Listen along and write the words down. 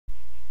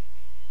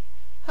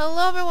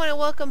Hello everyone and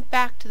welcome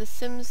back to the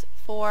Sims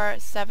 4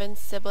 7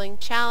 Sibling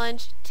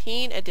Challenge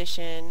Teen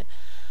Edition.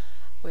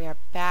 We are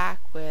back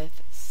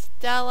with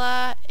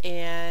Stella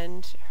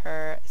and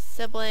her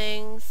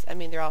siblings. I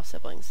mean, they're all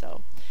siblings,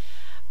 so.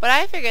 But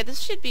I figured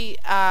this should be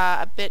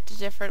a bit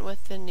different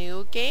with the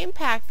new game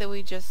pack that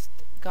we just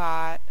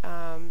got,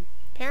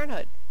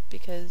 Parenthood.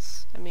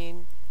 Because, I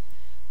mean,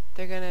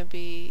 they're gonna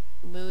be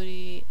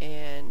moody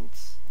and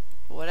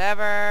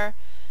whatever.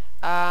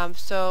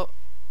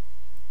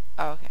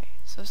 Okay.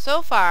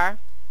 So far,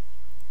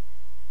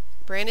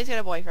 Brandy's got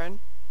a boyfriend,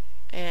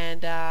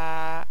 and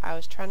I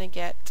was trying to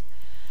get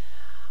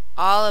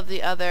all of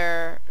the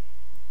other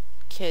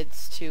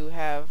kids to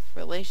have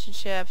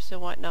relationships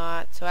and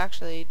whatnot. So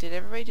actually, did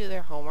everybody do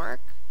their homework?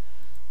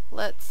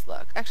 Let's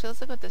look. Actually,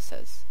 let's look what this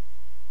says.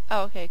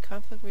 Oh, okay,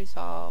 conflict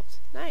resolved.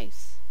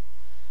 Nice.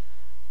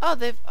 Oh,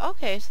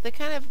 okay, so they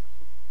kind of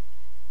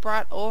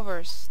brought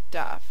over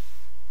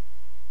stuff.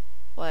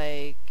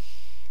 Like,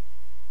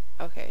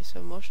 okay, so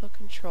emotional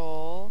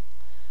control.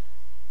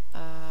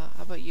 How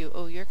about you?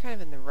 Oh, you're kind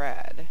of in the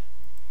red.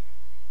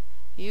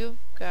 You've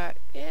got,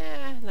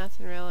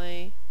 nothing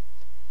really.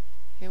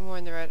 You're more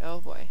in the red. Oh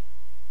boy.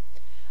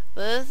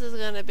 This is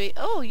gonna be,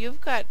 oh,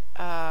 you've got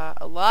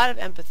a lot of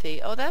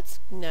empathy. Oh, that's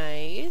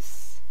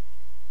nice.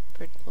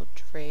 For little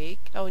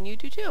Drake. Oh, and you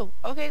do too.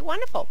 Okay,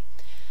 wonderful.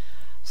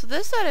 So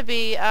this ought to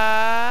be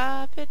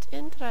a bit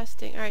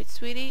interesting. Alright,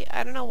 sweetie,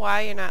 I don't know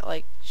why you're not,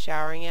 like,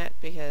 showering yet,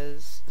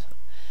 because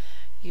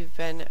you've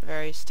been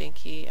very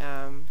stinky,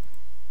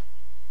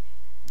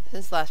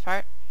 since the last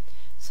part.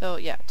 So,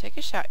 yeah, take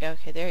a shower.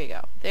 Okay, there you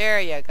go.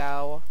 There you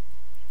go.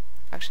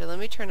 Actually, let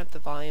me turn up the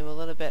volume a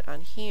little bit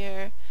on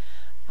here.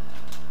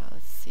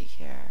 Let's see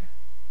here.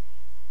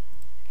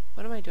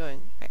 What am I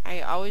doing?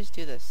 I always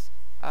do this.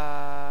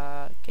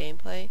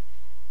 Gameplay?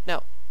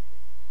 No.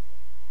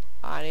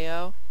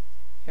 Audio.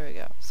 Here we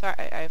go.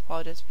 Sorry, I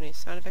apologize for any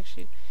sound effects.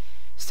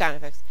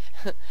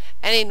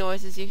 Any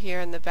noises you hear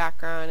in the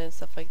background and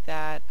stuff like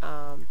that.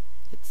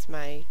 It's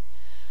my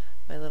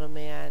little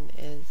man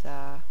is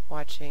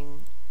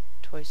watching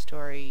Toy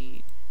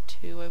Story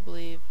 2, I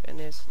believe, and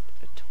there's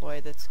a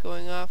toy that's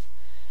going off.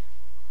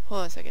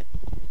 Hold on a second.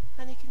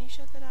 Honey, can you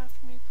shut that off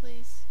for me,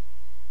 please?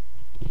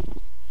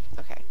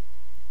 Okay.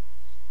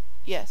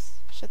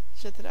 Yes, shut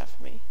that off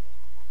for me.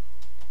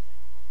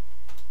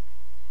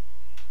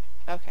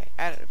 Okay,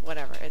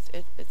 whatever.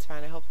 It's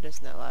fine. I hope it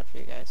isn't that loud for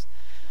you guys.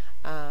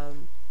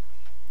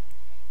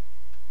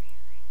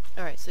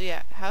 Alright, so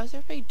yeah, how's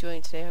everybody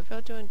doing today? I hope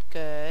y'all doing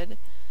good.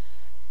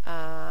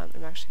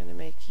 I'm actually gonna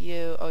make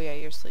you, oh yeah,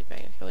 you're sleeping.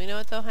 Okay, well, you know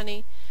what though,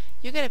 honey?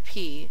 You gotta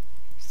pee.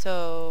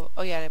 So,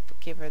 oh yeah, I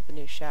gave her the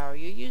new shower.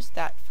 You used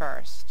that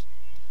first.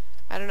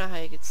 I don't know how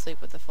you could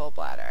sleep with a full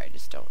bladder. I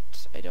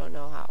don't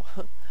know how.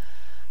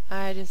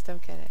 I just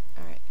don't get it.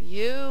 Alright,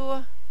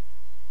 you,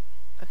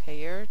 okay,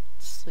 you're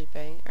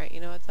sleeping. Alright,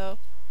 you know what though?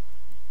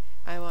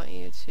 I want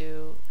you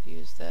to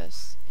use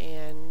this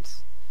and,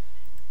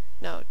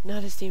 no,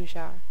 not a steam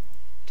shower.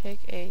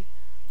 Take a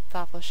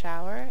thoughtful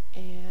shower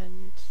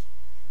and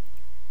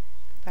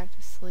go back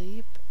to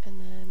sleep, and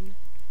then,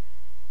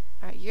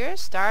 alright, you're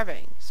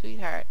starving,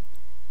 sweetheart.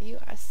 You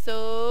are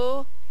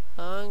so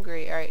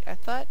hungry. Alright, I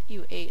thought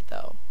you ate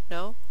though.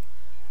 No?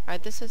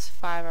 Alright, this is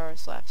 5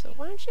 hours left, so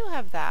why don't you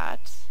have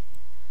that?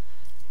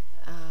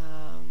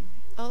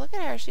 Oh, look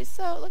at her. She's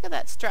so, look at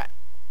that strut.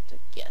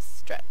 Yes,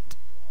 strut.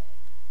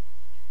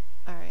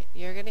 Alright,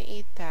 you're gonna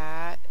eat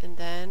that, and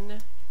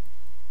then,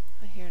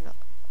 I hear no.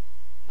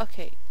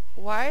 Okay,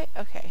 why?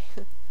 Okay.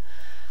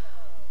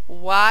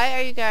 Why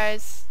are you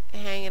guys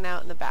hanging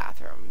out in the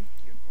bathroom?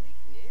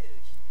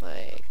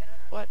 Like,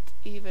 what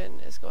even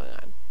is going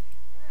on?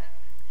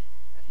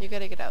 You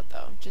gotta get out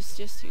though. Just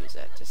use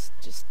it. Just,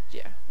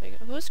 yeah. There you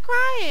go. Who's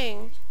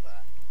crying?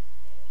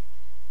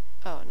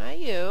 Oh, not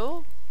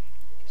you.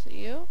 Is it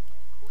you?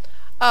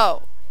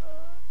 Oh.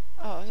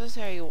 Oh, I was gonna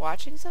say, are you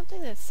watching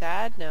something that's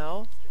sad?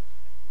 No.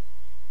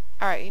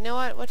 Alright, you know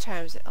what? What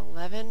time is it?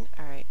 11?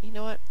 Alright, you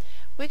know what?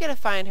 We gotta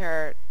find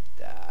her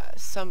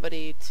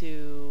somebody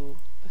to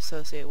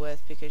associate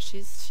with, because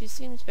she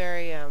seems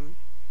very, her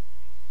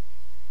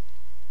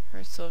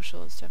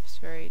social and stuff is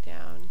very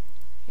down.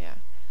 Yeah.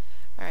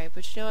 Alright,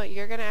 but you know what?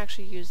 You're gonna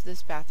actually use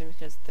this bathroom,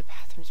 because the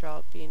bathrooms are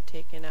all being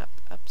taken up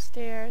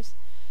upstairs.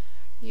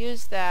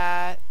 Use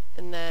that,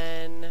 and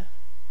then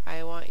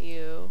I want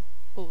you,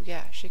 oh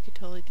yeah, she could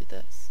totally do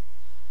this.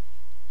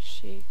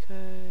 She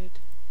could,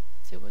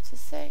 let's see, what's it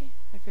say?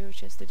 I forget what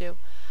she has to do.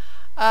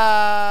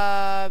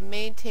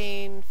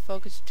 Maintain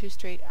focus 2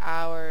 straight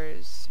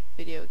hours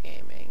video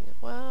gaming.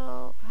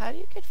 Well, how do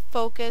you get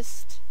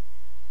focused?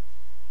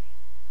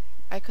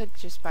 I could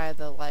just buy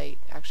the light.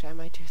 Actually, I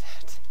might do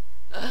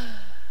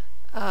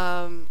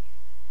that.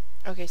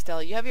 Okay,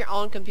 Stella, you have your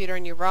own computer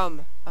in your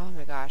room. Oh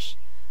my gosh.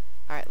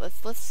 Alright, let's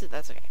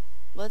that's okay.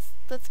 Let's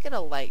get a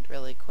light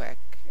really quick.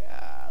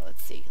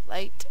 Let's see.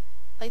 Lights,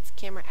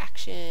 camera,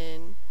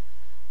 action.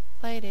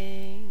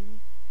 Lighting.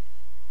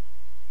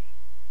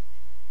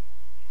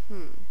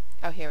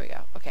 Oh, here we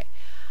go. Okay.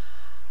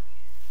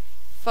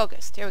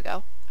 Focused. Here we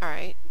go.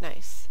 Alright,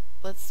 nice.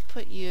 let's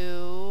put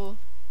you...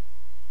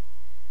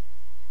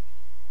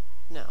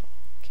 No.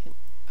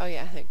 Oh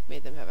yeah, I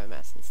made them have a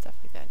mess and stuff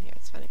like that in here.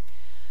 It's funny.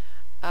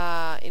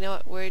 You know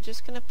what? We're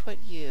just gonna put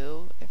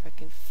you, if I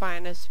can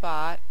find a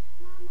spot.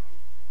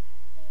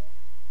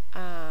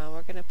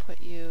 We're gonna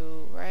put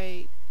you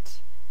right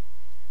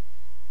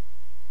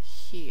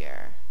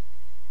here.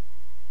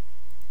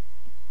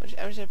 I'm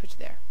just gonna put you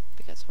there,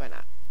 because why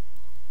not?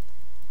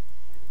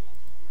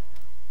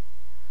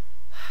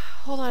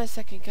 Hold on a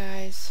second,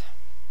 guys.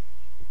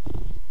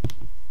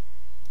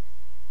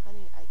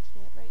 Honey, I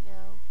can't right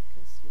now,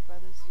 because your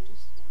brother's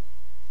just...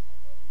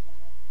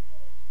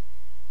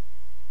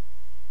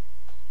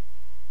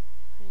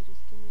 Honey,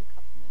 just give me a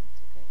couple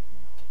minutes, okay? I'm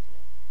gonna open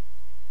it.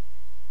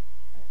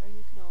 Or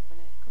you can open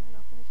it. Go ahead,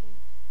 open the gate.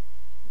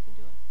 You can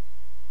do it.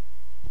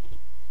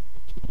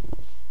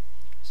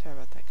 Sorry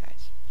about that,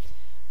 guys.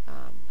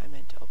 I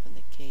meant to open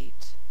the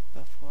gate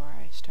before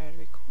I started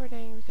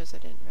recording because I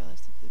didn't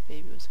realize that the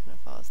baby was going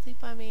to fall asleep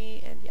on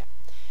me, and yeah.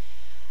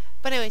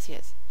 But anyways, he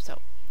is.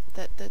 So,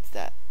 that's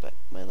that. But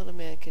my little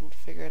man can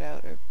figure it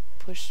out or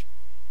push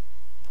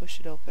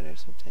it open or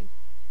something,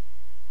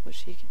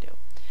 which he can do.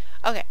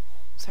 Okay,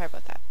 sorry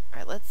about that.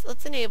 Alright,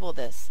 let's enable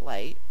this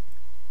light.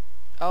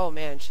 Oh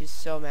man, she's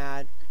so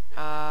mad.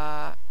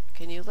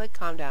 Can you, like,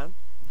 calm down?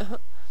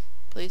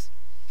 Please?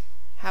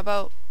 How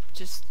about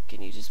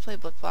can you just play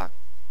Blick Block?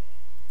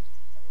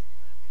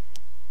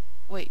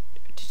 Wait,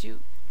 did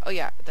you... Oh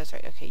yeah, that's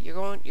right. Okay, you're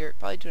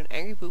probably doing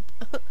angry poop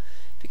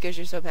because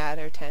you're so mad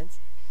or tense.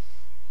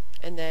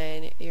 And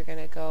then you're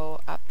gonna go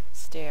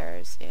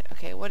upstairs and...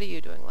 Okay, what are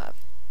you doing, love?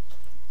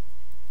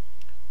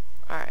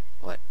 Alright,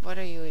 what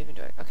are you even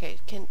doing? Okay,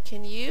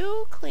 can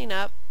you clean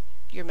up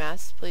your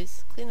mess,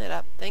 please? Clean that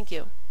up. Thank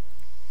you.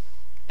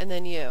 And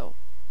then you.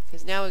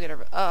 Because now we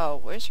gotta... Oh,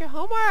 where's your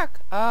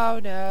homework?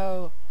 Oh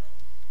no.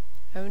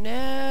 Oh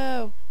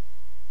no.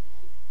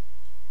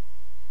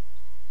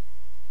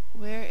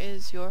 Where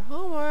is your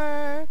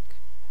homework?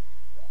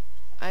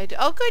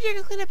 Oh good, you're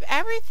gonna clean up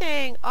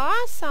everything.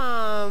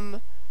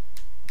 Awesome.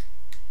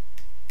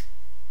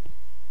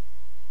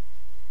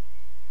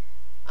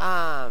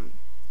 Alright,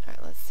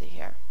 let's see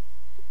here.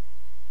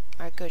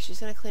 Alright, good.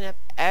 She's gonna clean up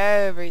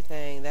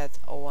everything. That's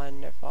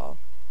wonderful.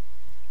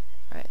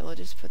 Alright, we'll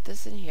just put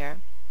this in here.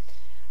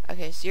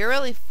 Okay, so you're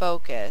really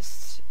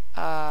focused.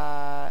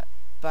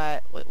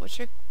 But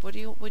what do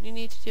you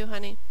need to do,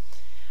 honey?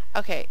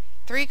 Okay,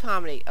 3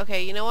 comedy.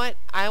 Okay, you know what?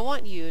 I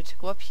want you to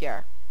go up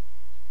here,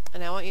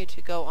 and I want you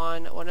to go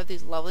on one of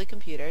these lovely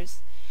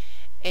computers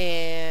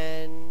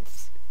and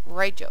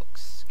write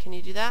jokes. Can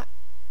you do that?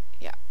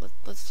 Yeah,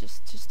 let's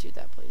just do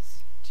that,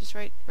 please. Just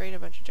write a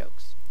bunch of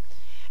jokes,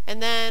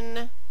 and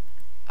then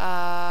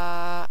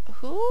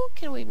who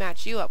can we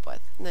match you up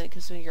with? And then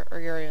because you're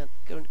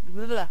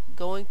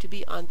going to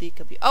be on the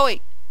computer. Oh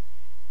wait,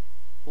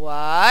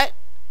 what?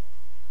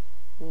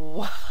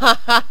 What?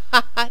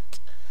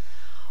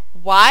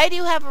 Why do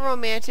you have a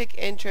romantic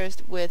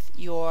interest with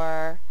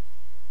your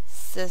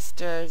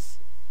sister's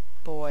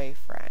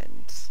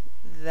boyfriend?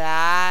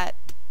 That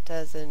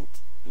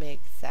doesn't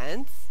make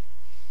sense.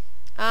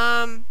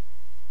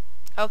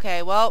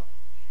 Okay, well,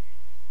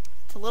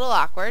 it's a little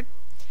awkward,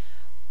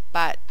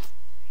 but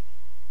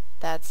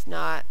that's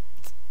not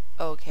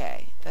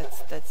okay.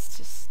 That's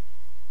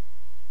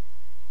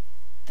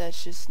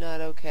just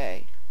not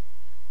okay.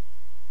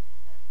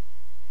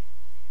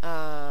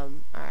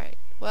 Alright.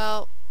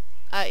 Well,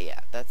 yeah,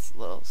 that's a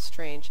little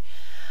strange.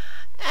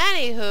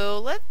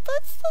 Anywho,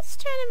 let's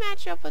try to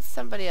match up with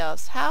somebody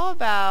else. How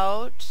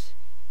about...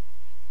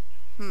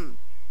 I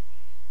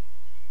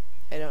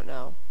don't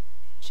know.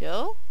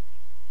 Jill?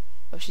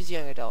 Oh, she's a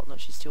young adult. No,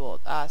 she's too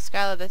old.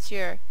 Skylar, that's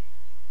your...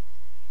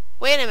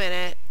 Wait a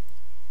minute.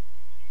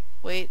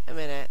 Wait a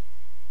minute.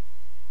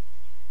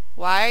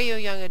 Why are you a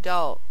young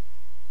adult?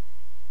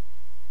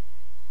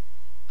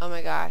 Oh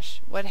my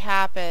gosh. What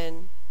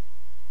happened?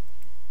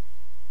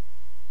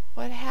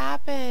 What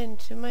happened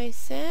to my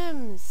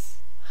Sims?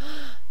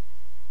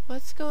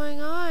 What's going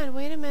on?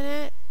 Wait a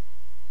minute.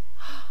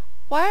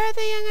 Why are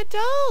they young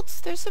adults?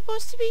 They're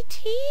supposed to be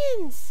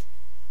teens.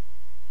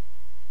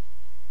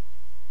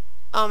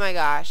 Oh my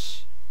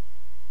gosh.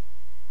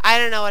 I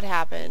don't know what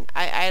happened.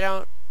 I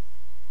don't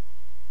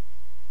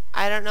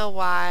know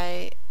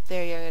why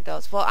they're young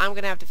adults. Well, I'm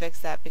gonna have to fix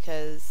that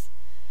because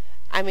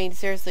I mean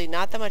seriously,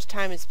 not that much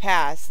time has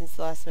passed since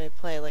the last time I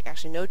played. Like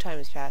actually no time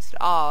has passed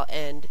at all,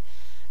 and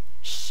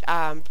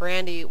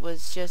Brandy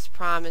was just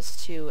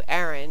promised to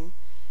Aaron,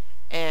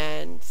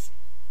 and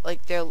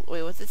like they're,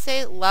 wait, what's it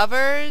say?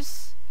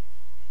 Lovers?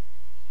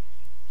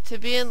 To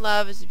be in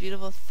love is a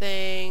beautiful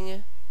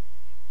thing.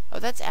 Oh,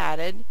 that's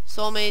added.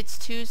 Soulmates,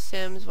 2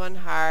 Sims, 1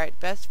 heart,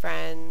 best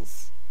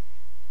friends,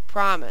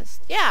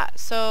 promised. Yeah,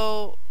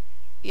 so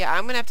yeah,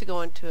 I'm gonna have to go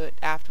into it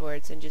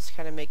afterwards and just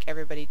kind of make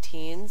everybody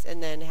teens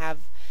and then have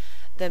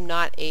them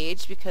not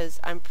age, because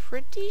I'm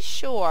pretty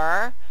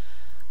sure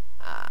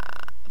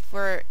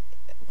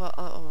well,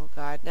 oh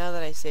god, now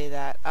that I say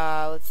that,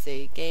 let's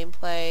see,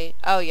 gameplay.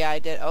 Oh yeah, I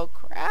did. Oh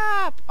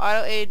crap,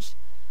 auto age.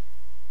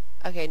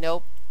 Okay,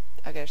 nope.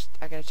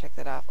 gotta check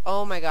that off.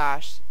 Oh my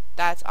gosh,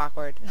 that's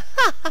awkward.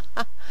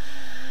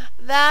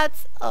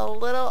 That's a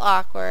little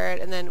awkward.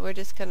 And then we're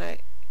just gonna.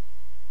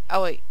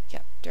 Oh wait,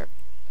 yep, derp.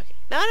 Okay,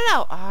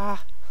 no.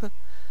 Ah,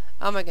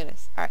 oh my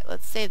goodness. All right,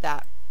 let's save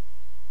that.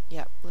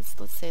 Yep, let's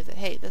save that.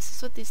 Hey, this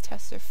is what these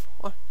tests are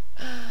for.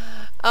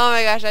 Oh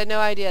my gosh, I had no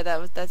idea.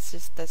 That's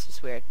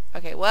just weird.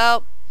 Okay,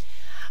 well,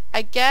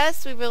 I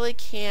guess we really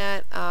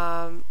can't.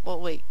 Well,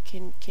 wait.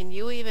 Can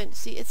you even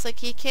see? It's like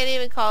he can't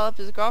even call up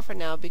his girlfriend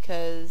now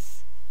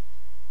because,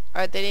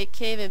 or they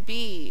can't even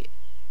be,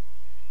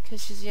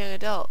 because she's a young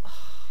adult.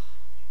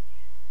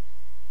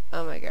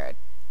 Oh my god.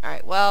 All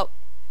right. Well,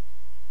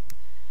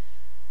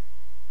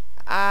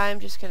 I'm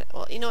just gonna.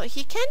 Well, you know what?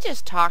 He can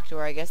just talk to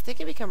her. I guess they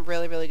can become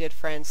really, really good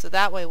friends. So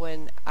that way,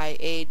 when I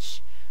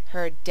age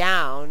her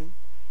down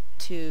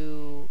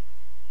to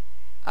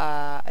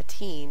a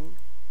teen,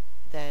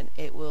 then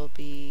it will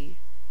be,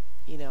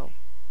 you know,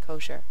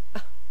 kosher.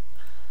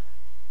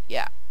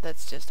 Yeah,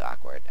 that's just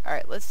awkward.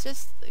 Alright, let's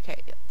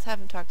have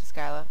him talk to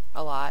Skyla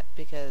a lot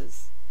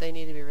because they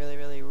need to be really,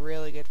 really,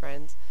 really good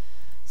friends.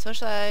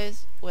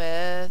 Socialize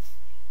with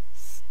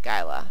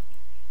Skyla.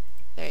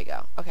 There you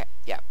go. Okay,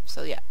 yeah,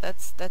 so yeah,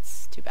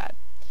 that's too bad.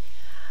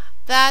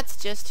 That's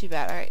just too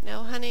bad. Alright,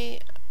 now honey,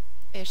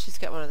 yeah, she's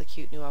got one of the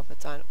cute new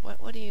outfits on.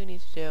 What do you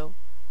need to do?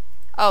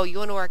 Oh, you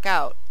want to work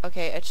out.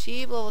 Okay,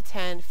 achieve level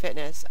 10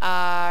 fitness.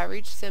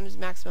 Reach Sim's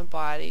maximum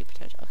body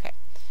potential. Okay.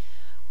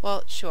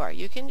 Well, sure.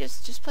 You can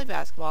just play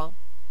basketball.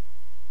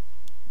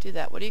 Do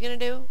that. What are you going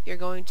to do? You're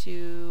going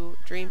to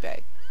dream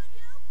big.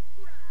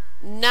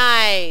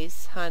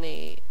 Nice,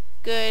 honey.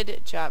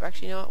 Good job.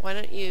 Actually, you know what? Why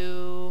don't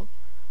you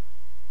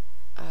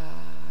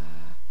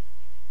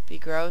be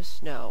gross?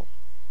 No.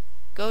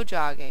 Go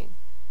jogging.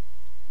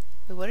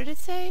 Wait, what did it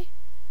say?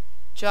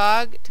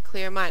 Jog to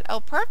clear mind. Oh,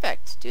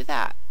 perfect. Do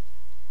that.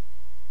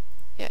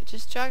 Yeah,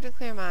 just jog to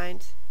clear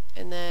mind,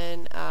 and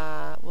then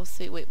we'll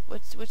see. Wait,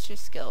 what's your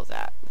skills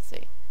at? Let's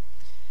see.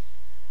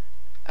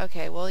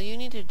 Okay, well, you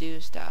need to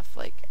do stuff.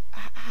 Like,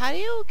 how do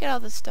you get all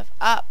this stuff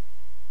up?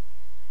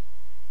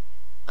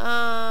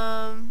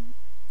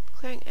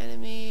 Clearing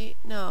enemy.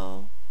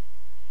 No.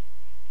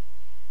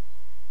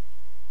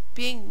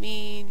 Being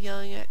mean,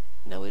 yelling at.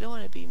 No, we don't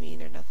want to be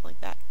mean or nothing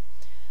like that.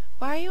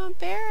 Why are you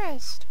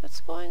embarrassed?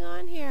 What's going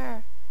on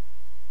here?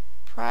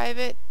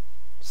 Private.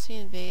 See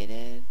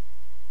invaded.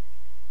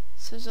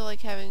 Seems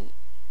like having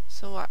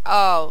someone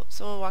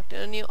someone walked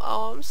in on you.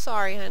 Oh, I'm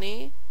sorry,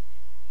 honey.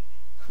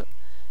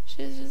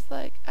 She's just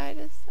like, I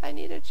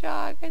need a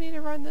jog. I need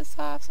to run this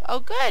off. So, oh,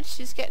 good.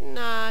 She's getting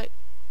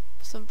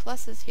some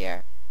pluses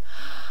here.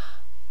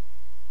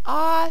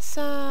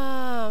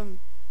 Awesome.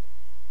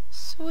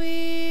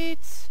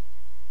 Sweet.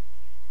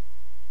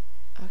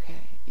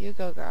 Okay, you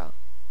go, girl.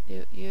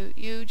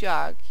 You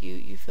jog.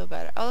 You feel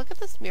better. Oh, look at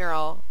this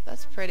mural.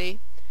 That's pretty.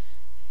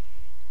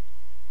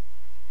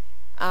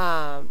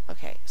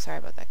 Okay, sorry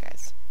about that,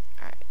 guys.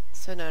 Alright,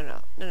 so no.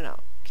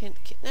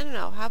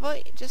 No. How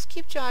about you just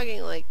keep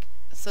jogging, like,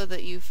 so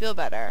that you feel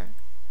better.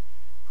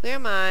 Clear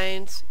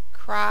mind.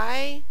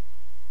 Cry.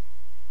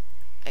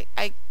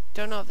 I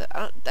don't know if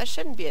that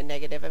shouldn't be a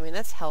negative. I mean,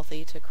 that's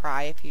healthy to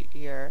cry if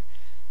you're,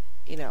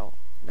 you know,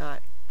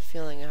 not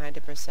feeling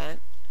 100%.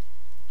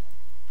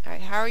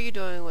 Alright, how are you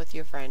doing with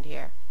your friend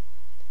here?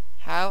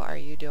 How are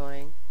you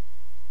doing?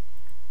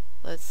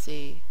 Let's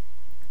see.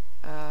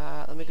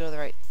 Let me go to the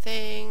right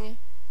thing.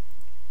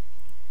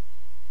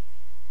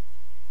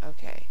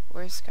 Okay,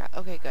 where's Scott?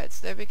 Okay, good.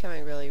 So they're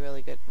becoming really,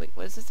 really good. Wait,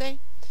 what does it say?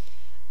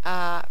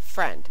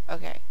 Friend.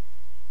 Okay.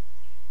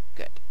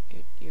 Good.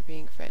 You're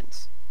being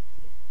friends.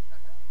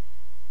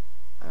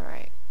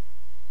 Alright.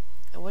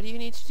 And what do you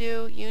need to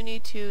do? You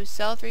need to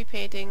sell 3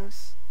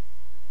 paintings.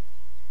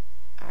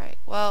 Alright,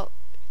 well,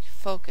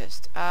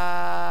 focused.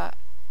 Oh.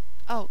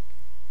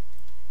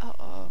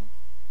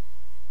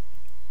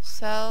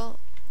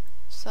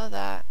 Sell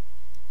that.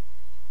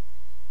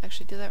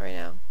 Actually, do that right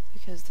now,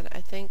 because then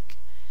I think,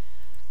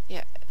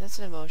 yeah, that's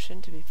an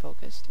emotion to be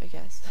focused, I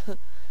guess.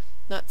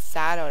 Not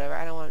sad or whatever.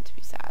 I don't want him to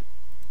be sad.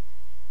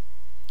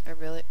 I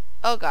really...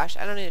 Oh gosh,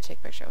 I don't need to take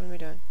a picture. What am I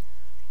doing?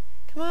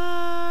 Come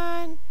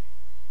on!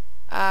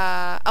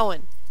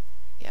 Owen.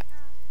 Yeah.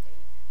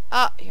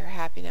 Oh, you're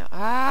happy now.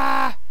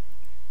 Ah!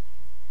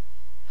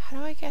 How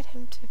do I get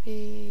him to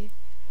be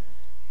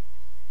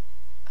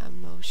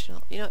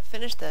emotional? You know what?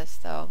 Finish this,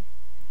 though.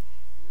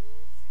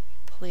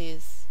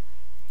 Please.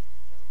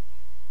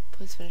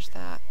 Please finish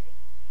that.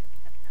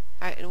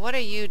 Alright, and what are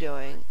you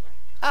doing?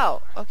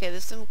 Oh, okay,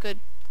 there's some good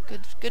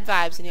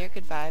vibes in here.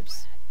 Good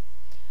vibes.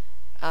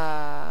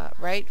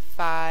 Right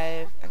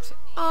 5. Exit.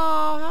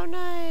 Oh, how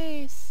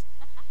nice.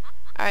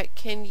 Alright,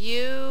 can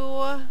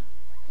you...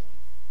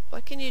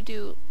 What can you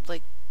do?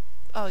 Like,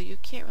 oh, you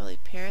can't really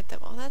parent them.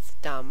 Oh, that's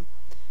dumb.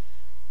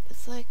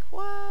 It's like,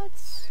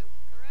 what?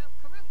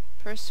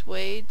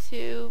 Persuade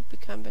to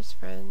become best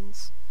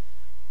friends.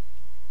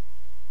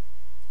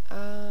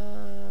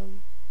 Oh.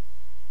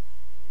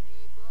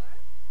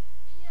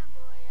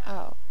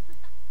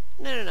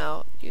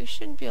 No. You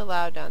shouldn't be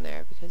allowed down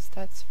there because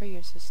that's for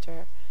your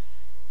sister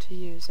to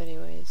use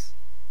anyways.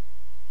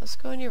 let's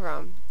go in your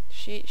room.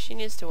 She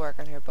needs to work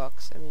on her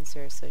books. I mean,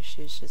 seriously,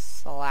 she's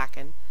just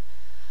slacking.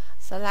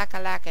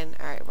 Slacka-lackin'.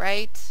 Alright,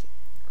 write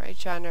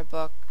genre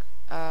book.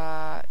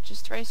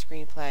 Just write a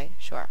screenplay.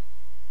 Sure.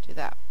 Do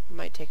that.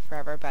 Might take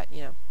forever, but,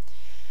 you know.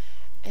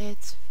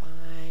 It's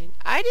fine.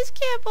 I just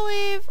can't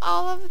believe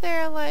all of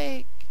their,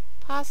 like,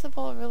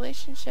 possible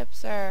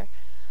relationships are,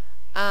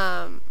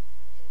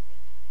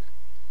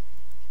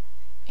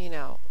 you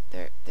know,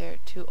 they're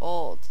too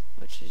old,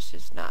 which is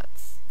just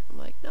nuts. I'm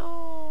like,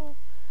 no,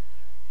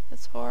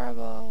 that's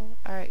horrible.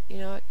 Alright, you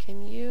know what,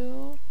 can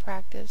you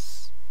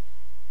practice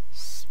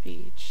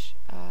speech,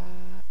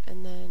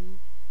 and then,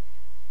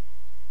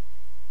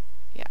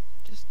 yeah,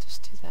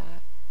 just do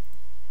that.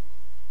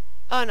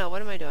 Oh no,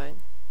 what am I doing?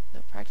 No,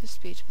 practice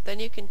speech, but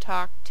then you can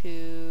talk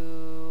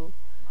to,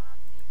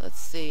 let's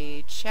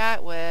see,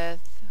 chat with,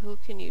 who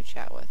can you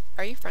chat with?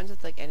 Are you friends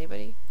with, like,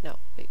 anybody? No,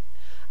 wait.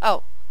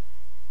 Oh,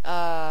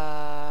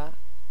 oh,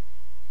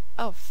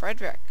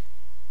 Frederick.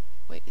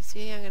 Wait, is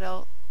he a young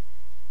adult?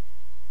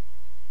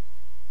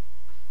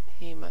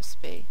 He must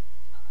be.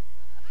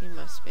 He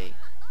must be.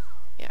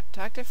 Yeah,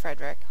 talk to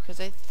Frederick, because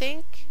I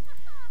think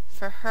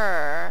for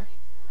her,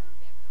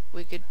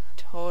 we could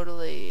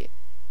totally...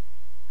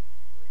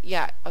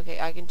 Yeah, okay,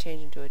 I can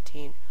change into a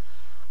teen.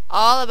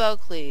 All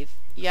About Cleve.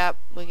 Yep,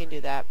 we can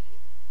do that.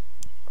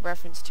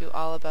 Reference to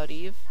All About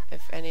Eve,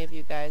 if any of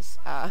you guys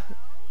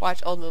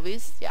watch old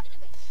movies. Yeah,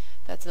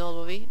 that's an old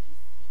movie.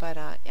 But,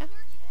 yeah.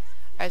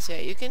 Alright, so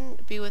yeah, you can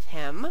be with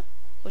him,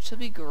 which will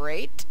be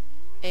great.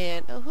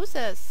 And, oh, who's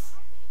this?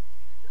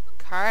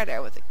 Carter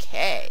with a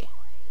K.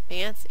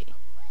 Fancy.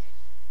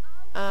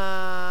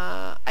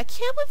 I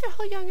can't believe they're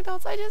all young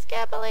adults. I just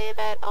can't believe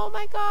it. Oh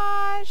my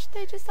gosh,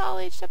 they just all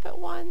aged up at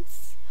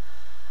once.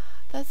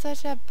 That's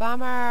such a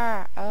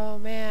bummer. Oh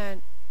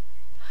man.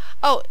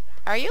 Oh,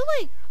 are you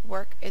like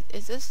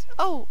is this?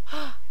 Oh,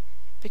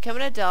 become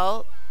an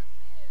adult.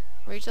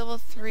 Reach level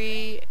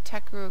 3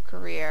 tech guru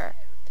career.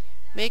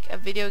 Make a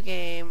video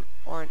game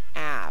or an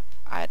app.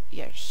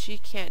 Yeah, she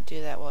can't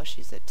do that while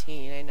she's a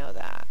teen. I know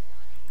that.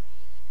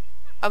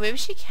 Oh, maybe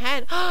she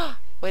can.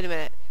 Wait a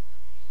minute.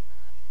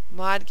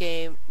 Mod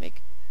game.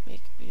 Make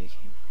video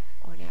game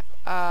or an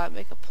app.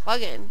 Make a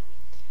plugin.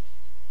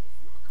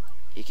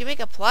 You can make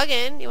a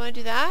plugin. You want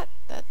to do that?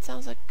 That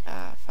sounds like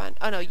fun.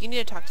 Oh no, you need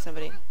to talk to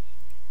somebody.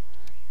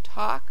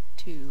 Talk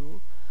to.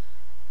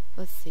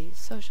 Let's see.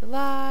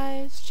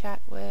 Socialize.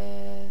 Chat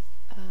with.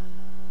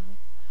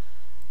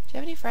 Do you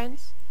have any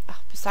friends?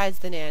 Oh, besides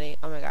the nanny.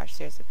 Oh my gosh,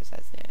 seriously,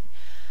 besides the nanny.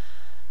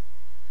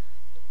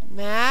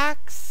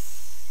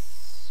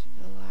 Max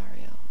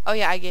Villarreal. Oh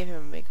yeah, I gave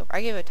him a makeover.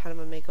 I gave a ton of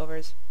them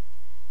makeovers.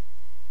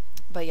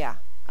 But yeah,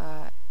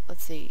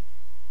 let's see.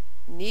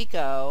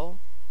 Nico.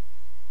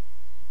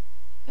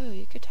 Oh,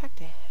 you could talk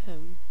to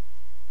him.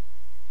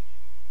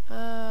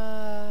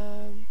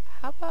 How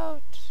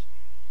about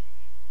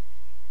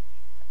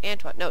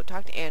Antoine? No,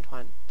 talk to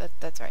Antoine.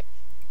 That's right.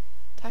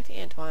 Talk to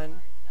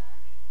Antoine.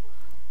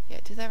 Yeah,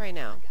 do that right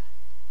now.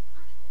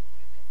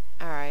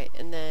 Alright,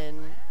 and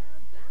then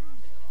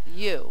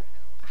you.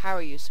 How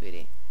are you,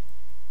 sweetie?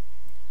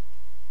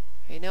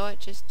 You know what?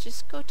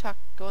 Just go talk.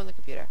 Go on the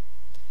computer.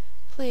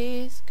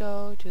 Please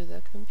go to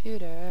the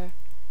computer.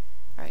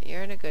 Alright,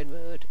 you're in a good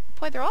mood.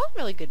 Boy, they're all in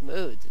really good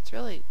moods. It's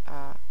really,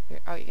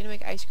 weird. Oh, you're gonna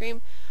make ice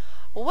cream?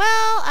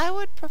 Well, I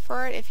would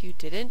prefer it if you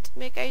didn't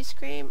make ice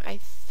cream. I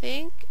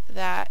think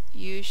that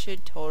you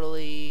should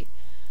totally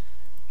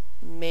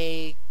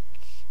make,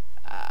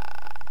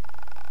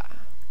 let's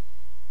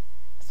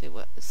see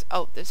what this,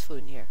 oh, there's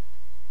food in here.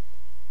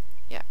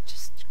 Yeah,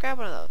 just grab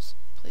one of those,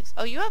 please.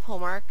 Oh, you have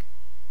homework.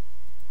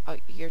 Oh,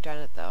 you're done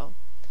it, though.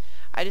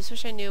 I just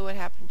wish I knew what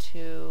happened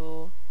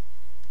to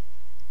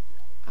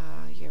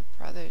your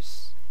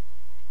brother's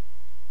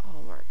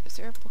homework. Is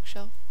there a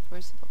bookshelf?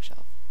 Where's the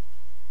bookshelf?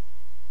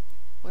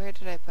 Where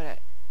did I put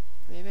it?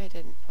 Maybe I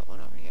didn't put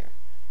one over here.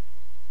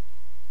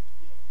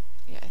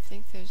 Yeah, I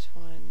think there's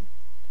one.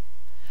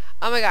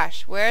 Oh my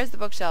gosh, where's the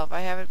bookshelf?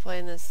 I haven't played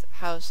in this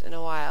house in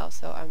a while,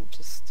 so I'm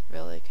just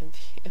really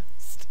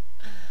confused.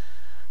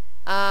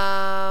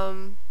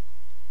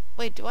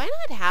 Wait, do I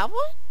not have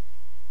one?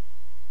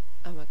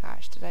 Oh my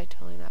gosh, did I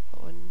totally not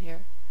put one in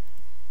here?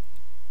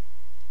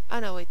 Oh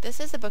no, wait, this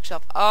is the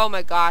bookshelf. Oh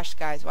my gosh,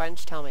 guys, why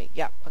didn't you tell me?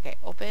 Yep, okay,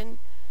 open.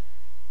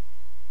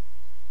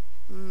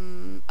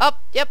 Oh,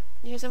 yep,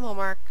 here's some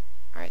homework.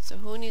 Alright, so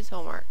who needs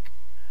homework?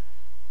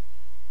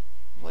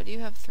 What do you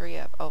have 3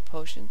 of? Oh,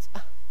 potions.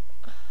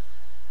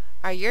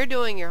 Alright, you're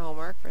doing your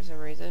homework for some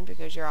reason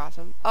because you're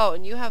awesome. Oh,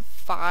 and you have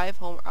 5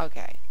 homework.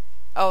 Okay.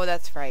 Oh,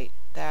 that's right.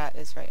 That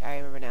is right. I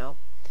remember now.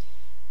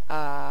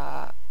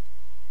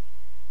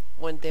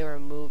 When they were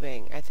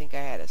moving, I think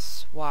I had to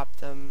swap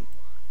them,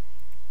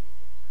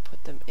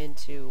 put them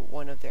into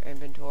one of their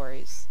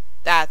inventories.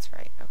 That's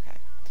right. Okay.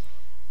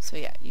 So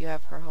yeah, you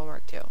have her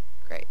homework too.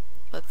 Great.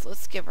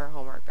 Let's give her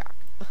homework back.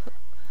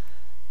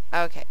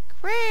 Okay.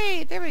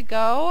 Great. There we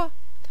go.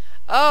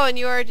 Oh, and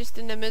you are just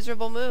in a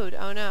miserable mood.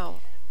 Oh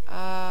no.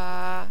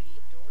 How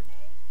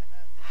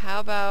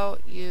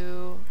about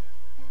you?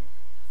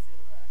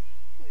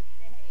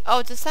 Oh,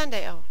 it's a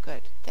Sunday. Oh,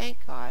 good. Thank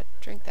God.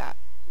 Drink that.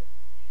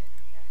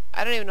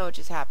 I don't even know what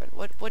just happened.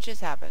 What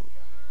just happened?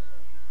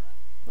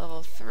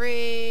 Level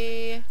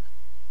 3.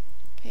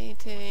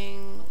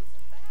 Painting.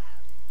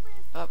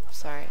 Oh,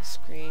 sorry.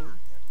 Screen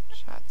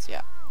shots.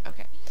 Yeah.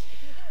 Okay.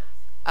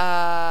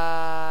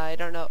 I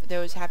don't know. There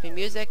was happy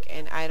music,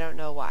 and I don't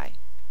know why.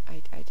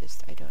 I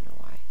don't know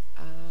why.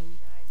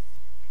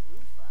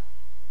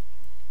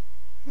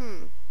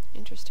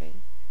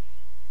 Interesting.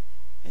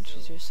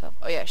 Introduce yourself.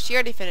 Oh yeah, she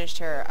already finished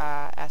her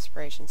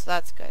aspiration, so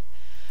that's good.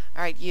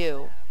 Alright,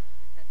 you.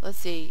 Let's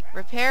see.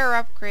 Repair or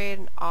upgrade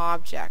an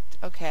object.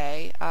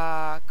 Okay.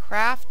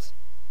 Craft.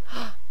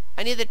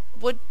 I need the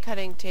wood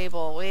cutting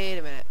table. Wait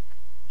a minute.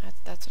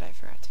 That's what I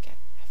forgot to get.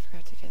 I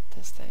forgot to get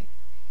this thing.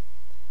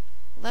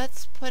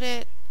 Let's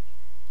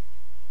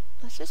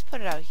just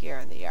put it out here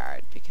in the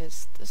yard,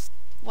 because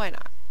why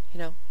not? You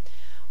know?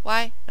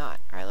 Why not?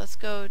 Alright, let's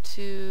go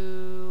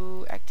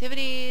to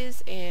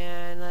activities,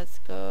 and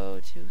let's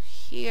go to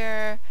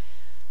here.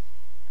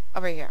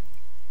 Over here.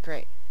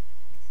 Great.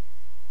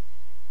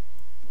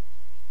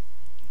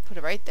 Put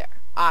it right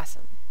there.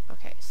 Awesome.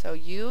 Okay, so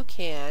you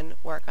can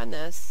work on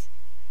this.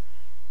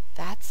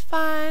 That's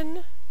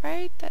fun,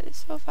 right? That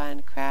is so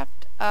fun.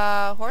 Craft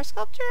horse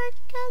sculpture, I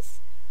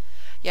guess?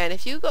 Yeah, and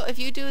if you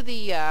do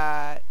the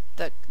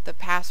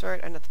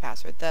password, or not the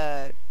password,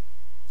 the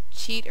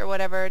cheat or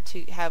whatever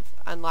to have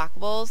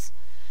unlockables,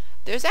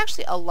 there's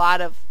actually a lot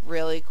of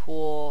really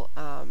cool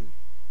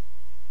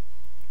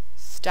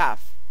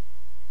stuff,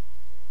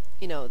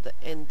 you know, that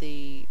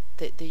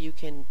you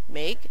can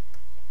make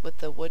with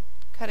the wood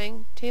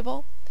cutting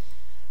table,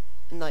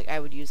 and like I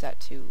would use that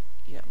to,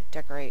 you know,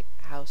 decorate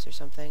a house or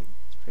something.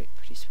 It's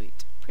pretty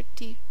sweet.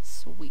 Pretty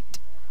sweet.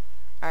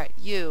 Alright,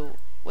 you.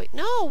 Wait,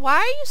 no, why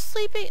are you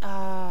sleeping?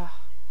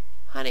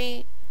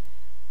 Honey,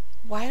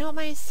 why don't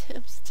my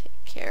Sims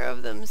take care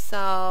of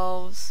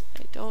themselves?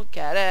 I don't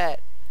get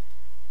it.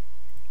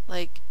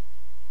 Like,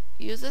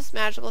 use this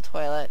magical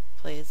toilet,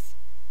 please.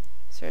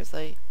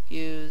 Seriously,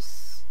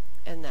 use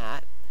and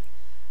that.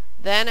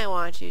 Then I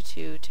want you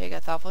to take a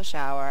thoughtful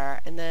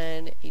shower, and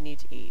then you need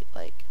to eat.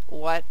 Like,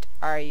 what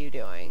are you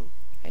doing?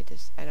 I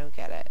don't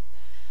get it.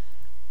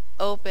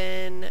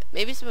 Open.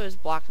 Maybe someone was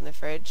blocking the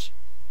fridge.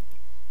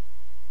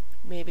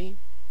 Maybe.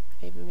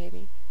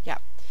 Yeah.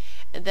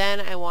 And then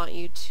I want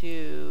you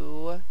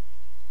to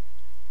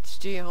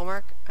do your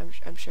homework.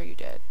 I'm sure you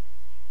did.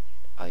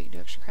 Oh, you can do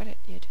extra credit.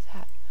 Yeah, do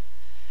that.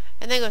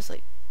 And then go to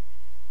sleep.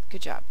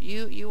 Good job.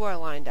 You are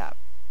lined up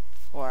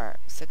for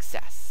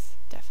success.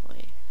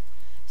 Definitely.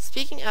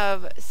 Speaking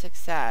of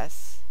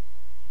success,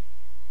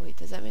 wait,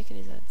 does that make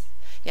any sense?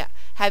 Yeah.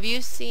 Have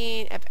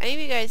any of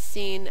you guys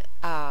seen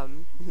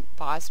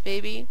Boss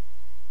Baby?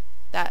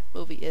 That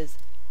movie is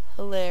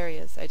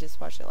hilarious. I just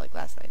watched it like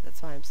last night.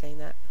 That's why I'm saying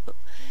that.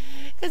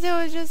 Because it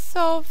was just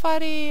so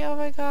funny. Oh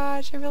my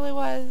gosh, it really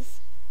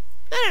was.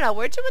 No.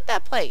 Where'd you put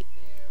that plate?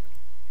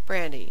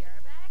 Brandy.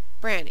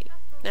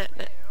 No,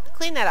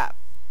 clean that up.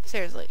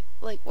 Seriously.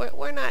 Like,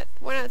 we're not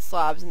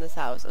slobs in this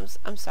house.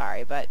 I'm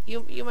sorry, but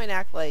you might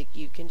act like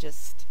you can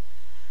just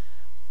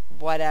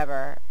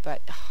whatever.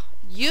 But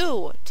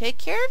you take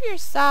care of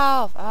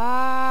yourself.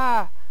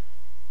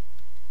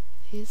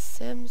 These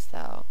Sims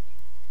though.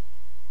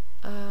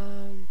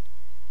 Can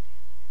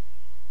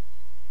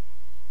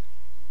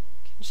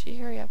she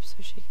hurry up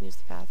so she can use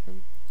the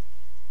bathroom?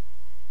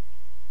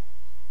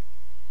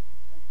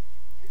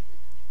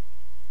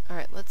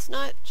 Alright, let's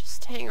not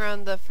just hang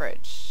around the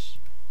fridge.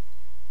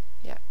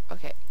 Yeah,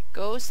 okay.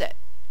 Go sit.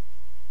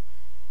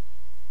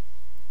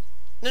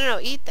 No,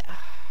 eat that.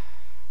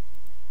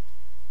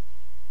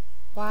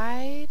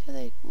 Why do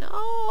they...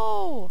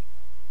 No!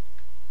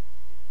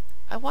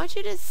 I want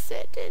you to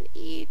sit and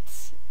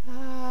eat.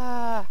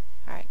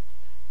 Alright.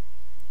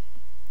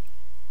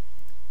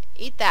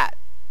 Eat that.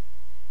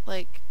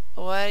 Like,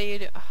 what do you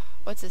do?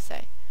 What's it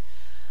say?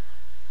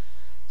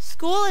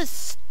 School is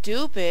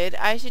stupid.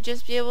 I should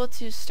just be able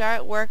to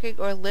start working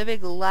or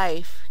living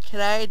life. Can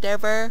I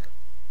never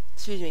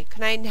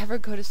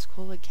go to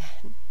school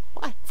again?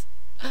 What?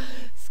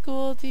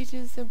 School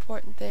teaches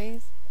important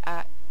things.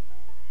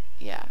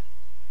 Yeah.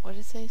 What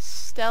did it say?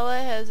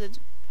 Stella has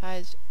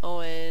advised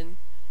Owen.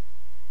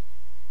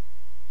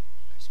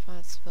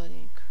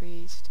 Responsibility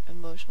increased.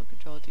 Emotional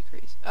control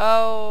decreased.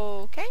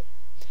 Okay.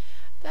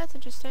 That's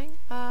interesting.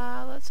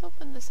 Let's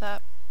open this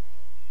up.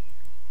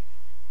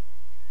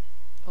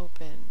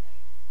 Open.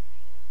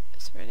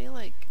 Is there any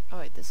like... Oh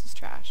wait, this is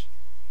trash.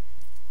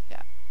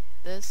 Yeah.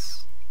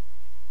 This...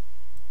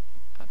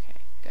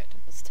 Okay, good.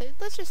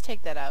 Let's just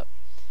take that out.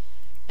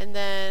 And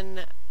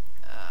then...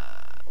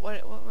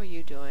 what were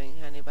you doing,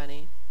 honey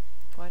bunny?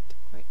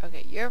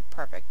 Okay, you're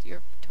perfect.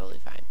 You're totally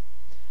fine.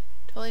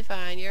 Totally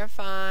fine. You're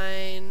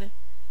fine.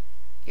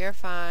 You're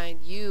fine.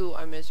 You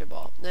are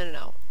miserable.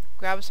 No.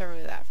 Grab a serving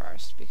of that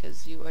first,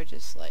 because you are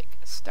just like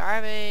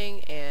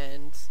starving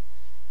and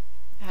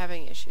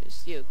having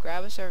issues. You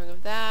grab a serving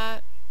of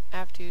that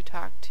after you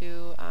talk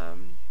to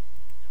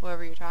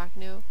whoever you're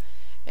talking to,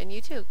 and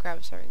you too grab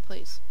a serving,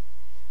 please.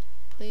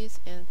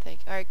 please and thank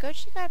you. Alright, good.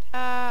 She got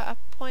a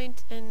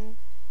point in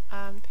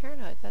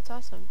parenthood. That's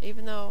awesome.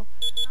 Even though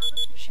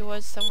she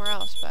was somewhere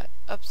else, but...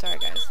 Oh, sorry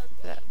guys.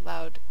 That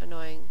loud,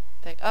 annoying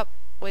thing. Oh,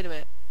 wait a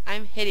minute.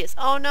 I'm hideous.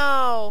 Oh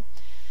no!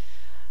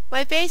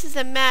 My face is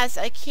a mess.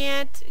 I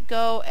can't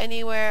go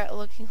anywhere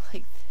looking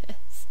like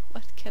this.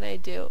 What can I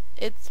do?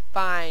 It's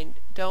fine.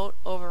 Don't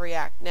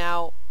overreact.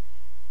 Now,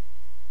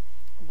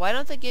 why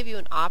don't they give you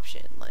an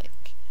option? Like,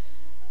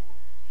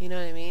 you know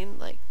what I mean?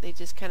 Like, they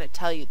just kind of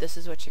tell you this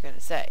is what you're going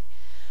to say.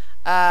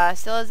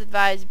 Still has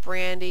advised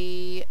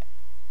Brandy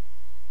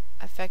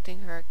affecting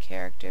her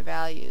character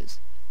values.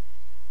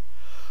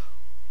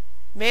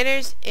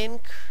 Manners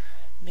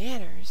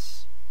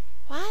Manners?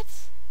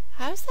 What?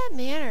 How's that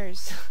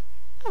manners?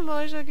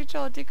 Emotional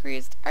control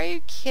decreased. Are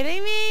you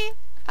kidding me?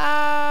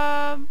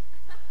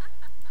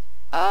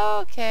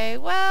 Okay,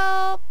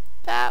 well,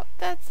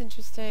 that's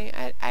interesting.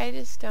 I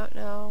just don't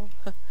know.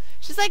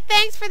 She's like,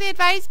 thanks for the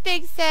advice,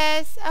 big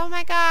sis. Oh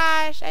my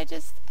gosh, I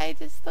just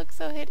look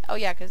so hid. Oh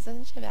yeah, because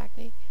doesn't she have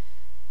acne?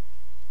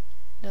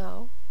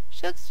 No.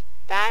 She looks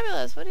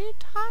fabulous. What are you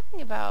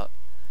talking about?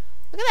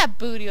 Look at that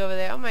booty over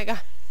there. Oh my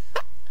god.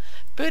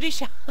 Booty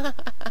shot.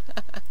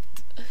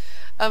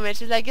 Oh man,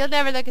 she's like, you'll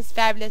never look as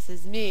fabulous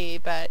as me,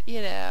 but,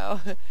 you know,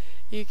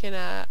 you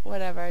can,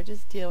 whatever,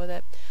 just deal with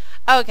it.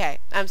 Okay,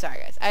 I'm sorry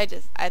guys.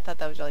 I thought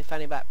that was really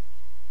funny, but...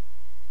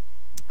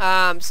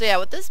 So yeah,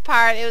 with this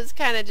part, it was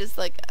kind of just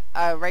like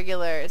a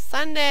regular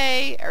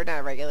Sunday, or not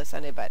a regular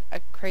Sunday, but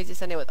a crazy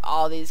Sunday with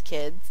all these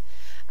kids.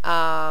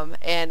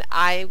 And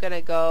I'm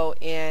gonna go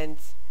and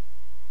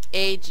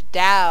age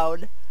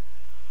down.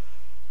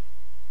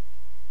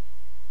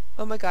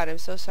 Oh my god, I'm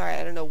so sorry.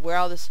 I don't know where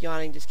all this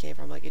yawning just came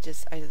from. Like,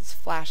 this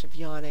flash of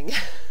yawning.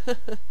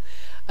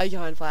 A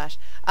yawn flash.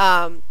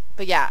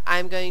 But yeah,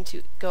 I'm going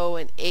to go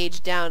and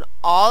age down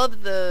all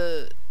of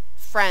the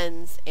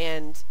friends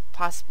and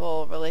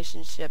possible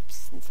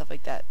relationships and stuff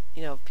like that.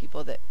 You know,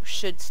 people that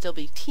should still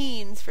be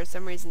teens. For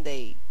some reason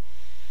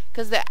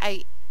because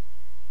I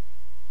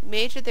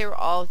made sure they were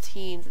all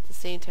teens at the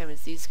same time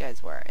as these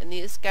guys were. And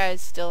these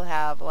guys still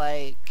have,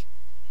 like...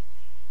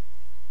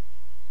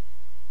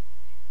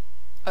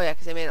 Oh yeah,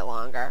 because I made it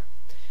longer.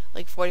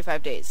 Like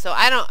 45 days. So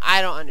I don't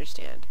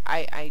understand.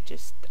 I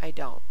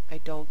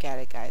don't get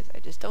it, guys. I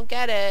just don't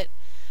get it.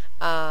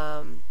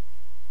 But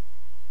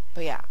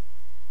yeah.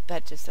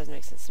 That just doesn't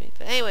make sense to me.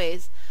 But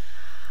anyways,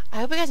 I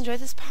hope you guys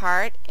enjoyed this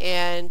part,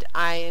 and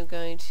I am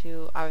going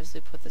to obviously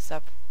put this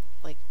up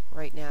like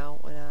right now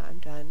when I'm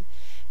done,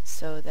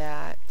 so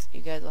that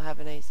you guys will have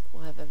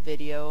a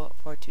video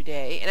for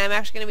today. And I'm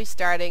actually going to be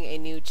starting a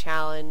new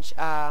challenge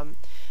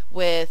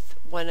with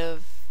one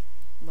of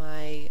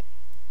my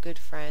good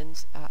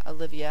friends,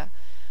 Olivia.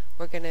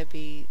 We're going to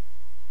be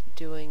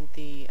doing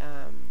the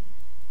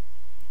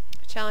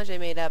challenge I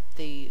made up,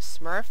 the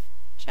Smurf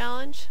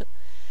challenge.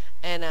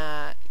 And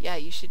yeah,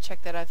 you should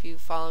check that out. If you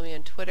follow me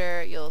on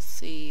Twitter, you'll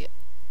see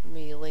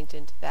me linked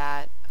into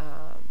that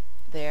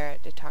there.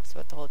 It talks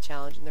about the whole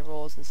challenge and the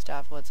rules and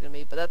stuff, what it's going to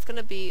be. But that's going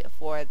to be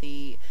for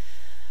the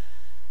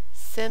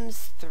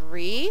Sims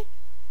 3,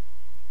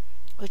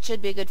 which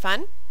should be good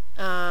fun.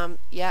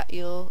 Yeah,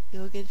 you'll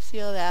get to see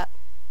all that.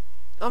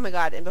 Oh my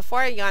god, and before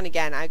I yawn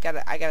again, I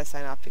gotta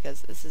sign off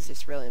because this is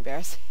just really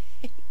embarrassing.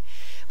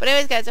 But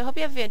anyways, guys, I hope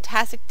you have a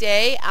fantastic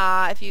day.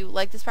 If you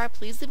like this part,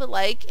 please leave a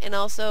like, and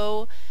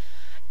also,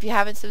 if you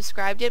haven't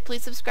subscribed yet,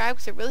 please subscribe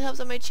because it really helps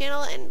on my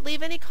channel, and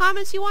leave any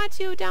comments you want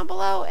to down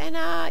below. And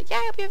yeah,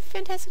 I hope you have a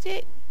fantastic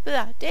day,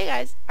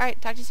 guys.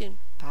 Alright, talk to you soon.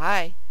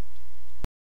 Bye.